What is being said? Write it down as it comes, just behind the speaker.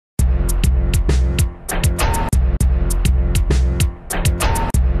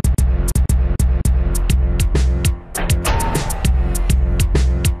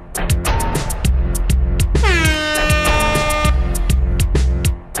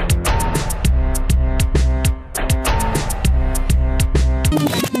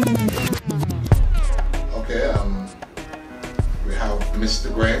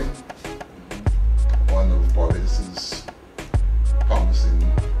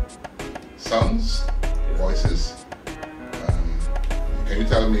sounds, voices. Can you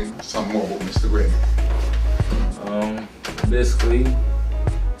tell me some more about Mr. Graham? Basically,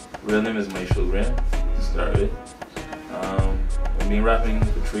 real name is Mysta Graham. To start with, I've been rapping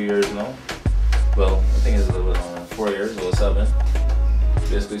for 3 years now. Well, I think it's a little bit 4 years or 7.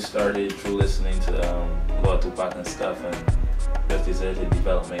 Basically started through listening to a lot of Tupac and stuff, and just decided to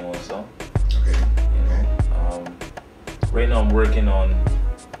develop my own song. Okay. You know, right now I'm working on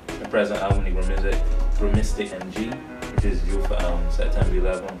the present album, Mysta MG, which is due for September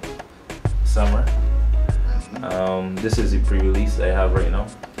 11th, summer. This is the pre-release I have right now.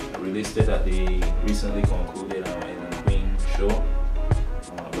 I released it at the recently concluded Island Queen show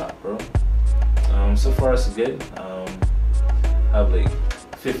on Black Pearl. So far it's good. I have like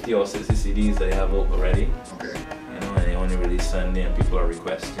 50 or 60 CDs that I have out already. Okay. You know, and they only release Sunday, and people are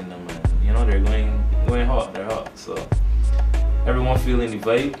requesting them, and you know they're going hot. They're hot. So everyone feeling the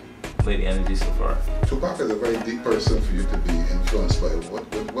vibe, like the energy so far. Tupac is a very deep person for you to be influenced by. What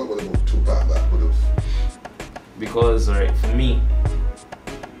about Tupac that would have? Because right, for me,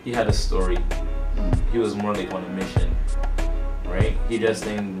 he had a story. He was more like on a mission, right? He just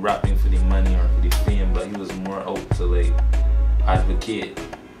ain't rapping for the money or for the fame, but he was more out to like advocate,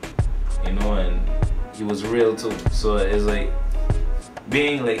 you know, and he was real too. So it's like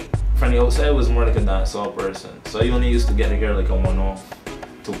being like from the outside was more like a dancehall person. So you only used to get to hear like a one-off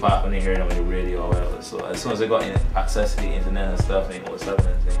Tupac when you hear them on the radio or whatever. So as soon as I got access to the internet and stuff and what's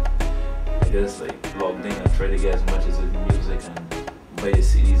happening, I just like logged in and tried to get as much as his music and buy his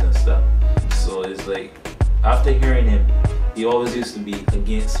CDs and stuff. So it's like after hearing him, he always used to be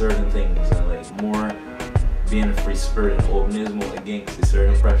against certain things and like more being a free spirit and openness, more against the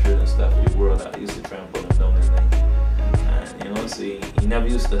certain pressures and stuff of the world that used to try and put him down and thing. And you know, so he never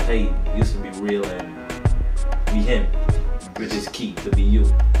used to hate. He used to be real and be him, which is key, to be you.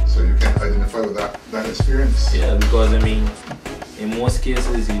 So you can identify with that experience? Yeah, because I mean, in most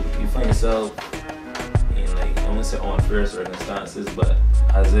cases you find yourself in like, I won't say unfair circumstances, but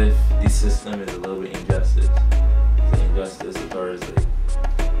as if the system is a little bit injustice. It's an injustice as far as like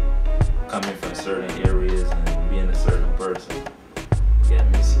coming from certain areas and being a certain person. You get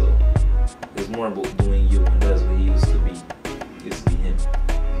me? So it's more about doing you, and that's what he used to be. He used to be him. You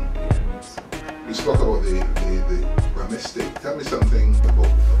get me? So. You spoke about the Mysta. Tell me something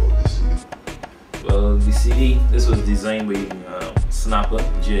about the CD. Well, the CD, this was designed by Snapper,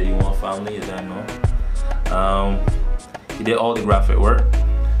 JD1 family, you don't know. He did all the graphic work.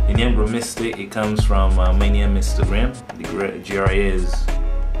 The name Mysta, it comes from my name, Mr. Graham. The GRA is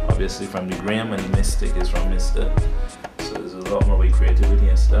obviously from the Graham, and the Mystic is from Mysta. So there's a lot more with creativity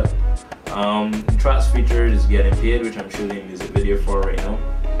and stuff. The tracks featured is Getting Paid, which I'm shooting a music video for right now.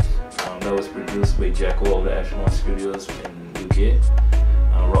 That was produced by Jacko of the Echelon Studios in UK.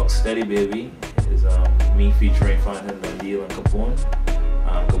 Rock Steady Baby is me featuring Fountain Mandil and Capone.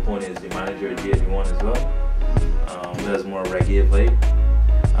 Capone is the manager of JD1 as well. There's more reggae vibe.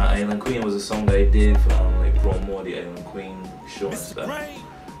 Island Queen was a song that I did for like promo the Island Queen show and stuff.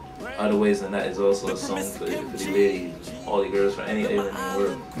 Other ways than that is also a song for the ladies, all the girls from any island in the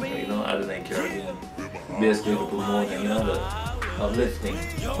world, you know, other than Caribbean. Basically to promote and, you know, the uplifting.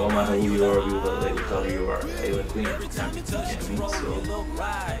 No matter who you are, you look like the color you are, Island Queen. You know what I mean? So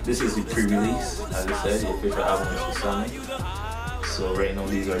this is the pre-release, as I said, the official album is for summer. So right now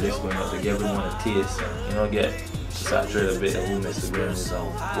these are just going out to give everyone a taste and, you know, get saturate a bit of who Mr. Graham is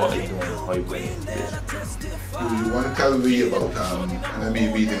and what he's doing, how he playing this. You want to tell me about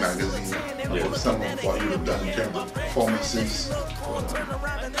MMEB, the magazine, about some of what you've done in terms of performances?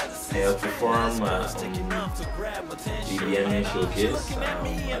 I performed at the BMA showcase at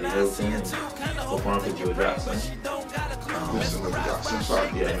the Hilton and performed with Joe Jackson. Mr. Michael Jackson, sorry.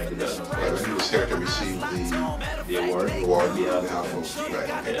 Yeah, Michael Jackson. Right, when he was here to receive the award. Award, Yeah,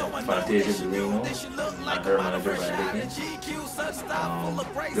 right. Yeah, Fantasia Dorino and her manager Van Dickens.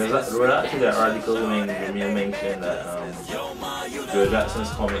 There was actually an article when Ramia mentioned that Joe Jackson's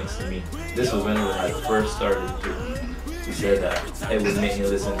comments to me. This was when I first started to. He said that it would make me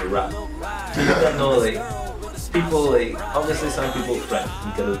listen to rap. You don't know, like, people, like, obviously some people fret.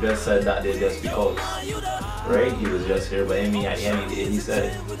 He could have just said that there just because, right? He was just here, but at the end of the day, he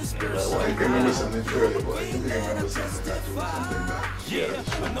said it. Well, I can remember something earlier, but I think I remember something that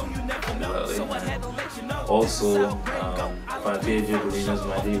Also, Fantasia Dorino's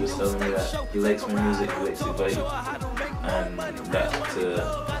Mandy was telling me that he likes my music, he likes the vibe, and that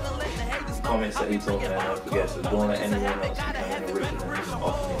comments that he told me that I never forget, so don't let anyone else become an original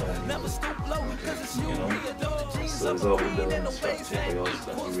off me own music. You know? So it's all with the structure for your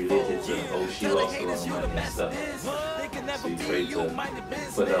stuff. He related to, oh, she lost a lot of money and stuff. So you try to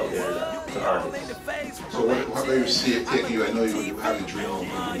put out there that to artists. So what do you see it taking you? I know you have a dream of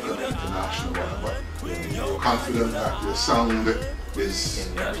becoming international, but you're confident that your sound is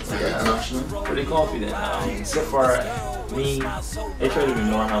international? Pretty confident. So far, me, I try to be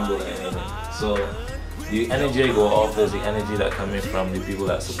more humble than anything. So the energy I go off is the energy that comes from the people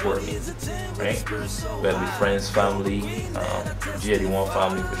that support me, right? Whether be friends, family, G81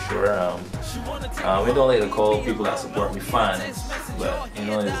 family for sure. We don't like to call people that support me fans, but you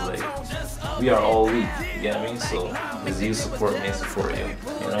know, it's like we are all we. You get me? So it's you support me, support you.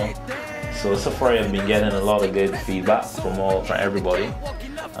 You know. So far I've been getting a lot of good feedback from everybody.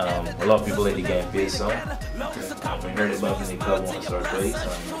 A lot of people like the gameplay song. We heard it back in the club once or twice.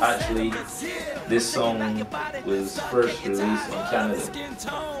 Actually, this song was first released in Canada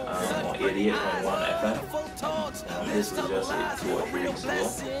on 88.1 FM. This was just like 2 or 3 weeks ago.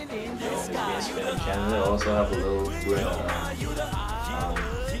 It's being spent in Canada. I also have a little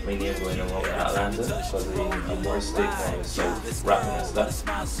media going on in Atlanta because the more stick and so rapping and stuff.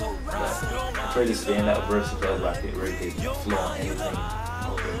 But I try to stay in that versatile bracket where it can flow on anything.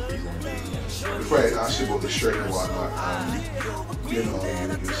 Before I ask you about the shirt and whatnot, you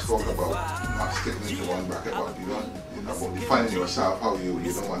know, you spoke about not sticking into one bracket, but you know about defining yourself, how you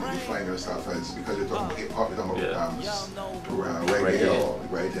don't want to define yourself as, because you're talking about hip hop, you're talking about reggae, or,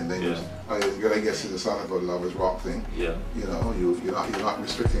 right? And then I guess it's a song about love is rock thing. Yeah. You know, you're not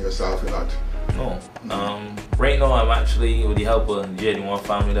restricting yourself, you're not. No. Right now I'm actually with the help of G81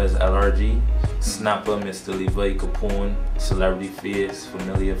 family, that's LRG, Snapper, Mr. Levi, Capone, Celebrity Face,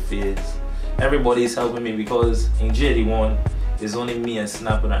 Familiar Face. Everybody's helping me because in G81 it's only me and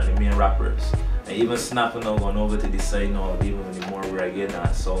Snapper that are the main rappers. And even Snapper now going over to the side now, even with the more reggae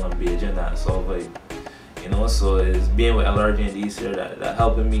that soul and Beijing that soul vibe. You know, so it's being with LRG and these here that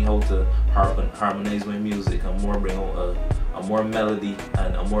helping me how to harmonize my music and more bring out a more melody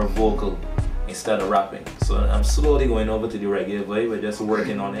and a more vocal instead of rapping. So I'm slowly going over to the reggae vibe, but just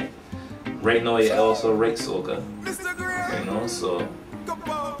working on it. Right now I also write soca. You know, so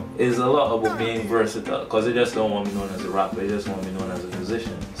it's a lot about being versatile because they just don't want me known as a rapper, they just want me known as a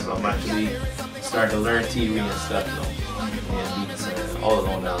musician. So I'm actually starting to learn theory and stuff now, and beats and all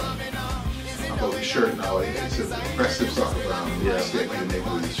along that line. About the shirt now, it's an impressive sort of statement you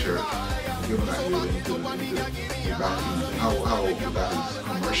make with this shirt. Given that you're into the backing, how that is a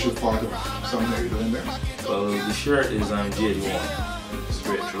commercial part of something that you're doing there? Well, the shirt is G81,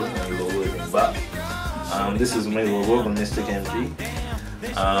 straight through, and the logo is in back. This is my logo from Mysta MG.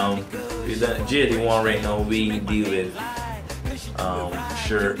 G81 right now, we deal with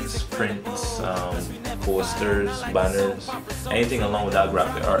shirts, prints, posters, banners, anything along with that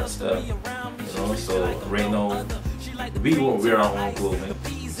graphic art stuff. You know, so right now we wear our own clothing,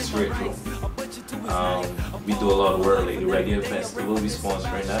 straight through. We do a lot of work like the Reggae Festival, we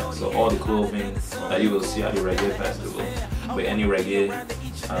sponsoring that. So all the clothing that you will see at the Reggae Festival, with any reggae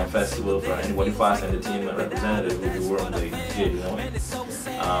festival for anybody fast entertainment representative will be working with G81.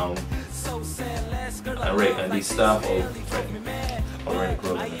 And these stuff all already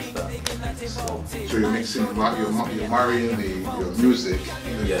clothing and stuff. So you're mixing, you're marrying your music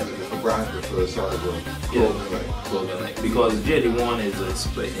with a brand, with a sort of a clothing line. Because G81 is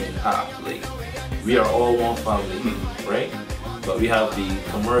split in half. Like, we are all one family, right? But we have the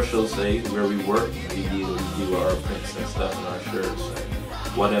commercial side where we work, we deal with our prints and stuff and our shirts and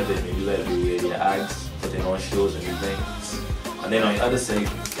whatever it may be, let it be with the ads, putting on shows and events. And then on the other side,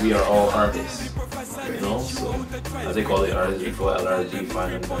 we are all artists, you know, so as they call it artists before LRG,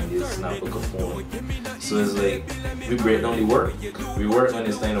 Final Monday, Snapper, Capone. So it's like, we break down the work, we work when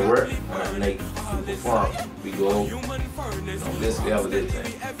it's time to work, and like, we perform, we go, you know, this, we have a good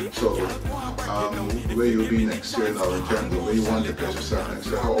thing. So, where you'll be next year now in terms of where you want to place yourself next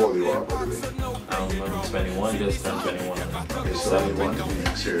year, how old you are by the way? I'm 21, just turned 21. Okay, so you want to be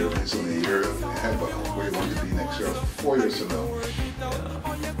next year, it's only a year ahead, but where you want to be next year, 4 years from now?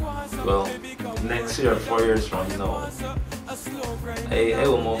 Well, next year, 4 years from now, I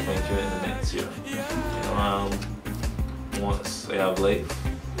will more venture in the next year. You know, once I have life,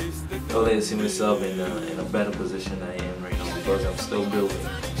 I would like to see myself in a better position than I am right now because I'm still building,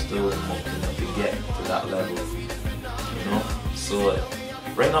 I'm still looking to get to that level. You know, so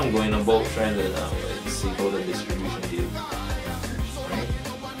right now I'm going about trying to see how the distribution deal. Right?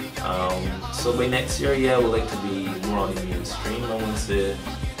 So by next year, I would like to be more on the mainstream. I want to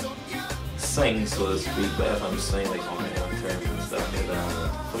sing, so to speak, but if I'm saying like on my own terms and stuff like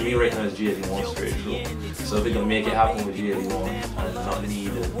that. For me right now it's G81 straight through. So if we can make it happen with G81 and not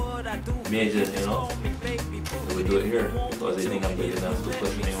need a major, you know, we do it here because they think I'm good enough to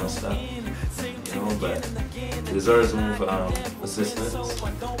push me on stuff. you know, but it deserves some assistance. And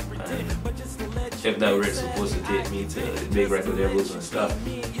if that were supposed to take me to the big record labels and stuff,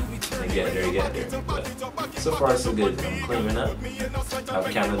 and get there. But so far so good. I'm cleaning up. I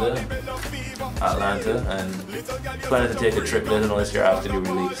have Canada, Atlanta, and planning to take a trip later on this year after the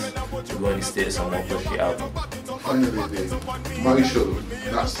release. We're going to States and we'll push the album. Finally, Marshall,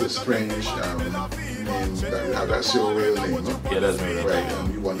 that's the strange name that you have. That's your real name, no? Yeah, that's my real name. Right,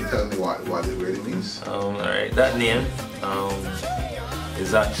 you want to tell me what it really means? Alright, that name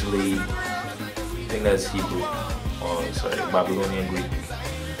is actually, I think that's Hebrew, or sorry, Babylonian Greek.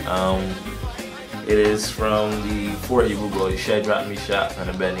 It is from the 4 Hebrew boys, Shadrach, Meshach, and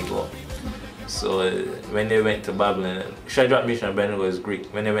Abednego. So when they went to Babylon, Shadrach, Meshach, and Abednego is Greek.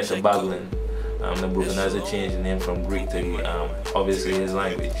 When they went to Babylon, Nebuchadnezzar changed the name from Greek to obviously his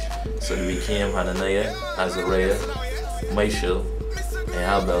language. So they became Hananiah, Azariah, Mishael,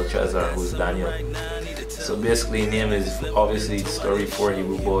 and Belshazzar, who's Daniel. So basically, name is obviously the story 4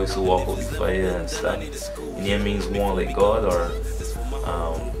 Hebrew boys who walk over the fire and stuff. The name means one like God, or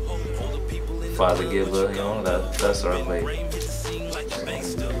Father Giver, you know, that sort of like.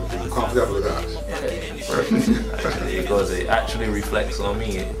 Comfortable with that. Yeah, perfect. Actually, because it actually reflects on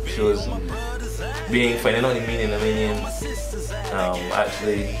me. It shows finding out the meaning of my name.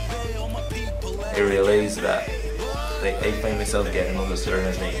 Actually, I realized that like I find myself getting over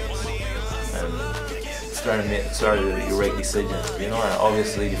certain things and starting to make the right decisions. You know, and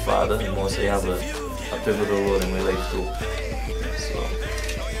obviously the Father and mostly have a pivotal role in my life too. So.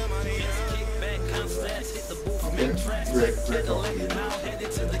 Great talking to you.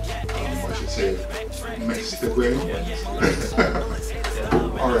 I should say, Mysta Graham. Yeah.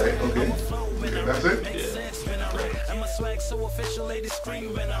 Alright, okay. That's it? Yeah.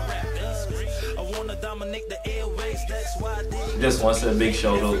 Just want to say a big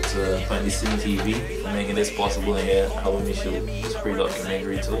shout out to Mysta TV for making this possible and having me shoot this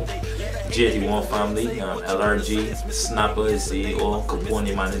pre-documentary too. JT1 family, LRG, Snapper is CEO,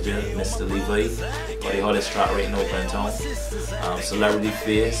 Capone manager, Mr. Levi, got the hottest track right now in town. Celebrity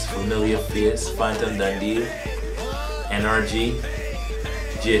Face, Familiar Face, Phantom Dundee, NRG,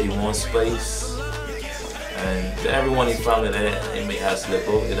 JT1 Spice, and everyone is family that it may have slip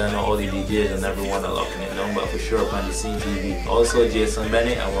out. You don't know all the DJs and everyone are locking it down, but for sure Mysta TV. Also Jason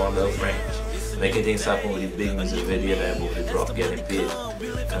Bennett and Rondell French. Making things happen with the big music video that will be dropped, getting paid.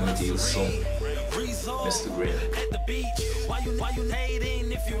 Coming to you soon. Mysta Graham.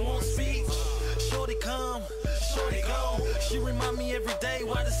 She remind me every day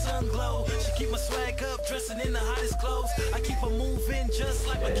why the sun glow. She keep my swag up, dressing in the hottest clothes. I keep her moving just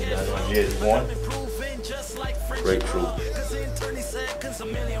like a cat. Improving just like French. Breakthrough.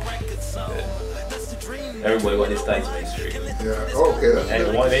 Everybody got this tight space straight. Yeah, okay.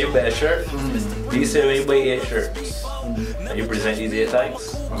 And one day you buy a shirt, these say when you buy 8 shirts, and you present these 8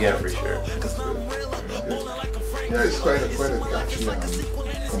 types, you get it for sure. Yeah, it's quite a catchy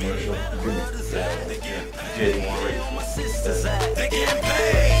commercial gimmick. Yeah. JT1 right. They get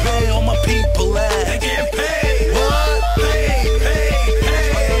paid. Pay all my people at. They get paid. What? Pay.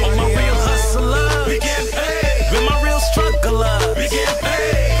 I'm a real hustler. We get paid. With my real struggler. We get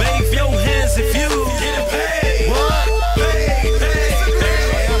paid. Wave your hands if you get paid. What? Pay.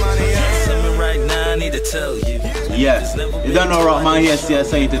 Something right now I need to tell you. Yes, you don't know Rockman here,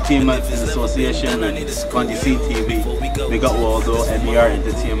 CSI Entertainment Association and Mysta TV. We got Waldo and MER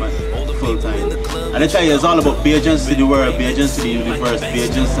Entertainment full time. And I tell you, it's all about be agents to the world, be agents to the universe, be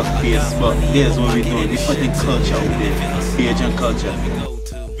agents of Facebook. This is what we're doing. We're putting culture out there, be agent culture.